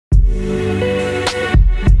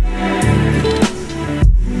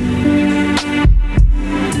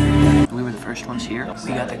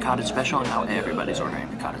special and how everybody's ordering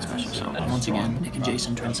the cottage special. So once again, Nick and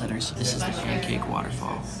Jason, trendsetters, this is the pancake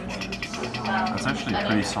waterfall. That's actually a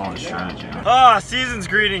pretty solid strategy. Ah, season's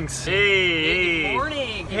greetings. Hey, Good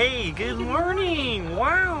morning. Hey, good morning.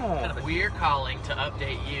 Wow. We're calling to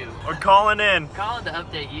update you. We're calling in. Calling to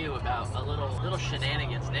update you about a little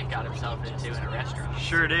shenanigans Nick got himself into in a restaurant.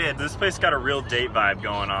 Sure did. This place got a real date vibe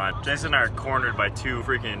going on. Jason and I are cornered by two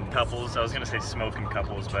freaking couples. I was gonna say smoking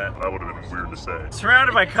couples, but that would have been weird to say.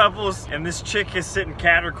 Surrounded by couples, and this chick is sitting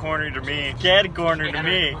catty-corner to me,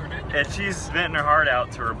 and she's venting her heart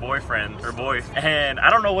out to her boyfriend, and I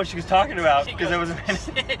don't know what she was talking about because it was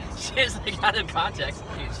she was like out of context.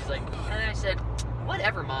 She's like, and I said,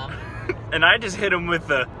 whatever, mom. And I just hit him with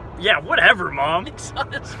the, yeah, whatever, mom. Nick's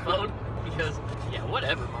on his phone. He goes, yeah,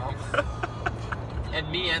 whatever, mom. And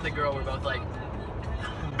me and the girl were both like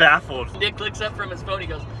baffled. Nick looks up from his phone. He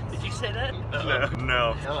goes, did you say that?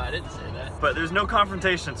 No, No, I didn't say that. But there's no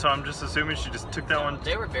confrontation, so I'm just assuming she just took that one.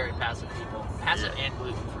 They were very passive people. Passive and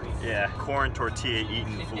gluten-free. Yeah, corn tortilla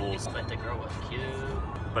eating fools. But the girl was cute.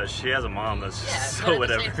 But she has a mom that's just so but at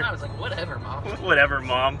whatever. the same time, I was like, whatever, mom. Whatever,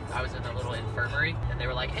 mom. I was in a little infirmary, and they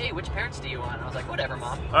were like, hey, which parents do you want? And I was like, whatever,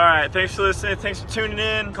 mom. All right, thanks for listening. Thanks for tuning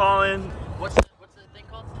in, calling. What's the thing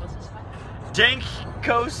called? What's this fight? Dank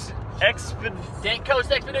Coast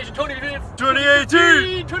Expedition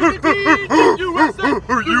 2018! 2018!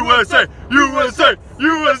 USA! USA!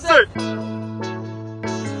 USA!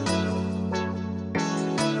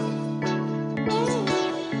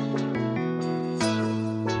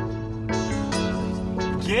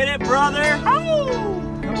 Get it, brother?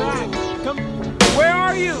 Oh! Come back. Come. Where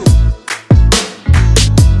are you?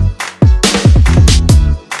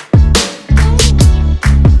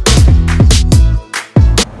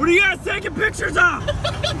 What are you guys taking pictures of?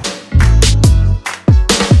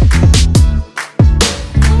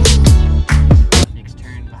 Nick's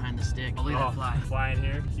turn behind the stick. I'll leave it fly. Fly in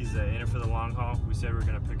here. He's in it for the long haul. We said we were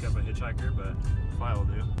gonna pick up a hitchhiker, but fly will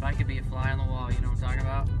do. If I could be a fly on the wall, you know what I'm talking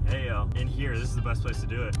about? Hey yo, in here, this is the best place to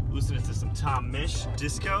do it. Listening to some Tom Misch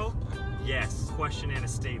disco. Yes, question and a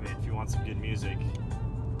statement if you want some good music.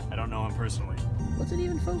 I don't know him personally. What's it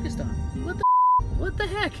even focused on? What the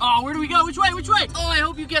heck? Oh, where do we go? Which way? Which way? Oh, I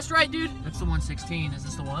hope you guessed right, dude. That's the 116. Is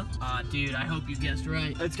this the one? Dude, I hope you guessed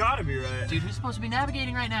right. It's gotta be right. Dude, who's supposed to be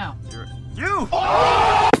navigating right now? You!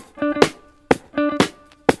 I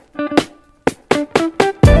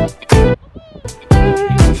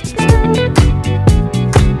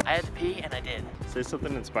had to pee, and I did. Say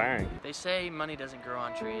something inspiring. They say money doesn't grow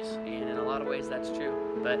on trees, and in a lot of ways that's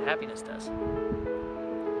true, but happiness does.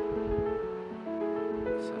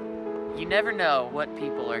 So, you never know what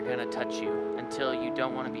people are gonna touch you until you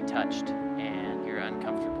don't want to be touched, and you're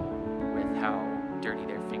uncomfortable with how dirty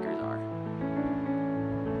their fingers are.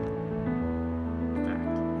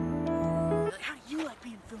 Like, how do you like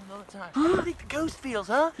being filmed all the time? How do you think the ghost feels,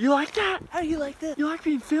 huh? You like that? How do you like that? You like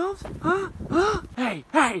being filmed? Huh? Huh? Hey,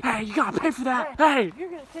 you gotta pay for that. Hey! If you're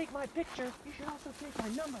gonna take my picture, you should also take my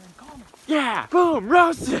number and call me. Yeah! Boom!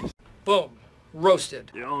 Roasted! Boom.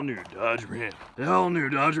 Roasted. The all new Dodge Ram. The all new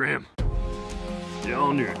Dodge Ram. The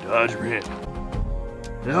all new Dodge Ram.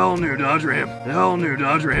 The all new Dodge Ram. The all new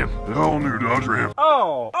Dodge Ram. The all new Dodge Ram.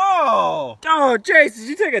 Oh! Jace, did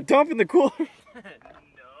you take a dump in the cooler?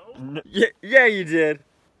 No. Yeah, you did.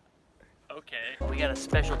 Okay. We got a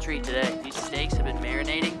special treat today. These steaks have been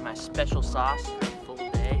marinating my special sauce for a full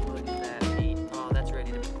day. Look at that meat. Oh, that's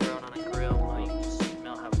ready to be thrown on a grill. Oh, you can just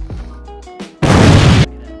smell how.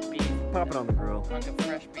 Look at that beef. Pop it on the grill. Hunk of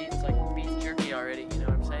fresh beef. It's like beef jerky already. You know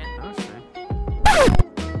what I'm saying?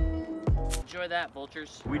 Enjoy that,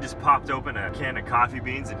 vultures. We just popped open a can of coffee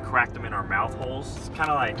beans and cracked them in our mouth holes. It's kind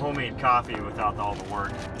of like homemade coffee without all the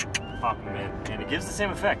work. Pop them in, and it gives the same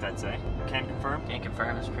effect, I'd say. Can confirm? Can't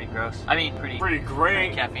confirm. It's pretty gross. I mean, pretty great.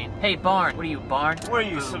 Pretty caffeine. Hey, Barn. What are you, Barn? What are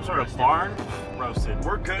you, some sort of barn? Roasted.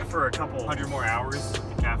 We're good for a couple hundred more hours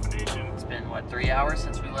with the caffeination. It's been, what, 3 hours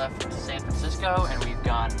since we left San Francisco, and we've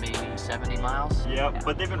gone maybe 70 miles? Yep, Yeah.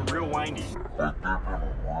 but they've been real windy.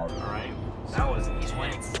 Alright? That was He's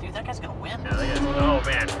winning. Dude, that guy's gonna win. Yeah, that guy's, oh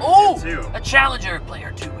man. Oh! Two. A challenger.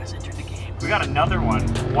 Player 2 has entered the game. We got another one.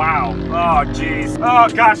 Wow. Oh, jeez. Oh,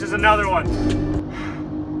 gosh, there's another one.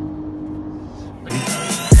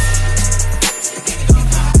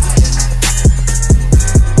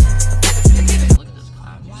 Look at this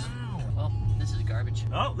cloud. Wow. Well, this is garbage.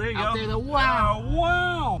 Oh, there you Out go. there, the wow.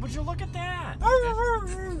 Wow. Would you look at that?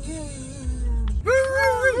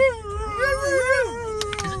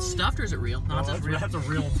 Is it stuffed or is it real? No, it's just real. That's a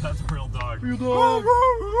real dog. Dude,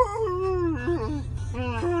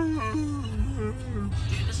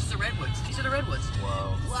 this is the redwoods. These are the redwoods.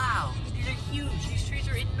 Wow. Wow. These are huge. These trees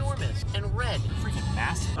are enormous and red. Freaking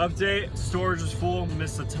massive. Update, storage was full,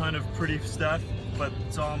 missed a ton of pretty stuff, but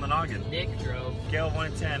it's all on the noggin. Nick drove. Scale of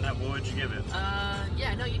 1 to 10, what would you give it?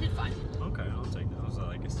 Yeah, no, you did fine. Okay, I'll take that. Was that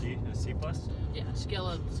like a C plus? Yeah, scale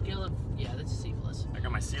of, yeah, that's a C plus. I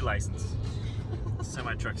got my C license.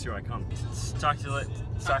 Semi trucks, here I come. Talk to you later.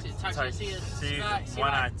 Talk to you, see you. See you. Bye.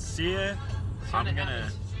 When I see you, I'm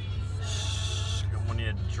gonna. When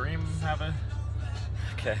you dream, have a.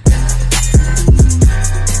 Okay.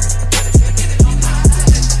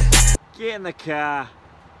 Get in the car.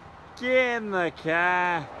 Get in the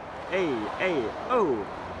car. Hey, hey, oh.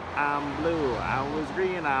 I'm blue, I was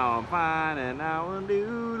green, now I'm fine, and now I'm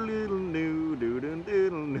do.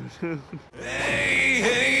 Hey,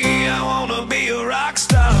 hey, I wanna be a rock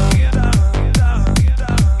star.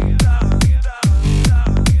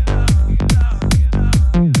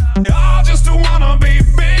 I just wanna be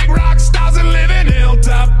big rock stars and live in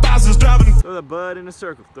hilltop houses driving. Throw the bud in a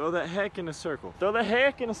circle. Throw that heck in a circle. Throw the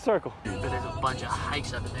heck in a circle. But there's a bunch of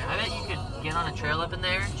hikes up in there. I bet you could get on a trail up in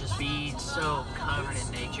there and just be so covered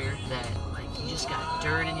in nature that like you just got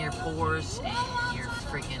dirt in your pores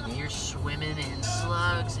and you're swimming in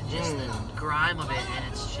slugs and just the grime of it, and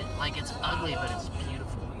it's shit, like it's ugly but it's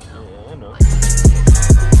beautiful, you know? Yeah, I know.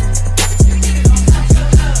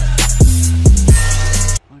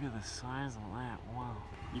 Look at the size of that, wow.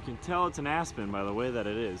 You can tell it's an aspen by the way that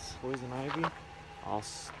it is. Poison ivy, I'll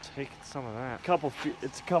take some of that.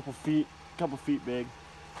 It's a couple feet big,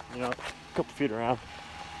 you know, a couple feet around,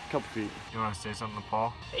 couple feet. You want to say something to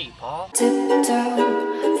Paul? Hey, Paul.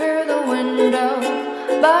 Tiptoe through the window,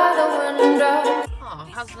 by the window. Oh,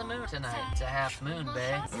 how's the moon tonight? It's a half moon,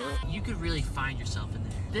 babe. You could really find yourself in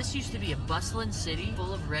there. This used to be a bustling city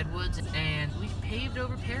full of redwoods, and we paved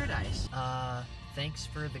over paradise. Thanks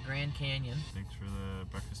for the Grand Canyon. Thanks for the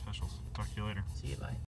breakfast specials. Talk to you later. See you, bye.